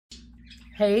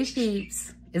Hey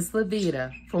peeps, it's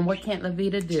LaVeeda from What Can't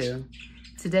LaVeeda Do?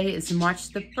 Today is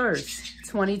March the 1st,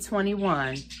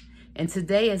 2021, and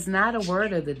today is not a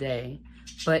word of the day,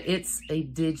 but it's a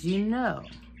did you know?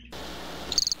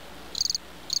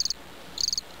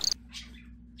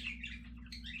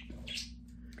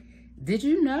 Did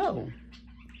you know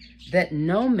that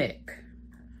gnomic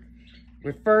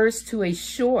refers to a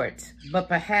short but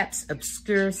perhaps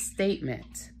obscure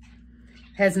statement?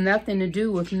 Has nothing to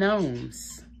do with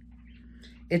gnomes.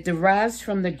 It derives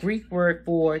from the Greek word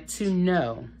for to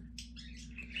know.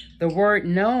 The word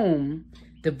gnome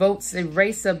devotes a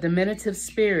race of diminutive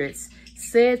spirits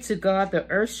said to guard the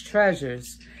earth's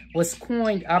treasures, was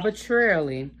coined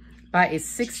arbitrarily by a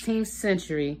 16th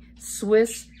century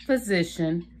Swiss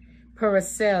physician,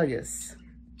 Paracelsus,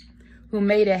 who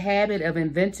made a habit of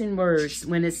inventing words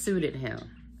when it suited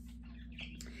him.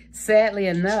 Sadly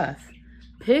enough,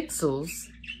 pixels,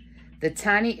 the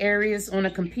tiny areas on a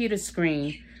computer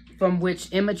screen from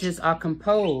which images are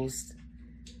composed,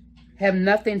 have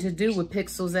nothing to do with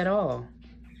pixels at all.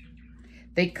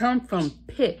 They come from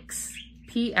pix,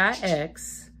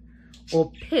 P-I-X,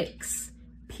 or pics,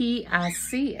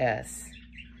 P-I-C-S,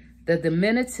 the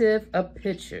diminutive of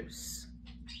pictures.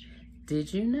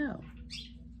 Did you know?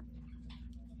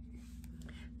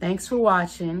 Thanks for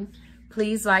watching.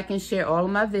 Please like and share all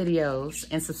of my videos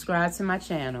and subscribe to my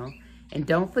channel. And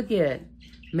don't forget,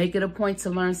 make it a point to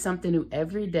learn something new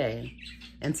every day.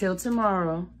 Until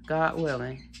tomorrow, God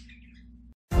willing.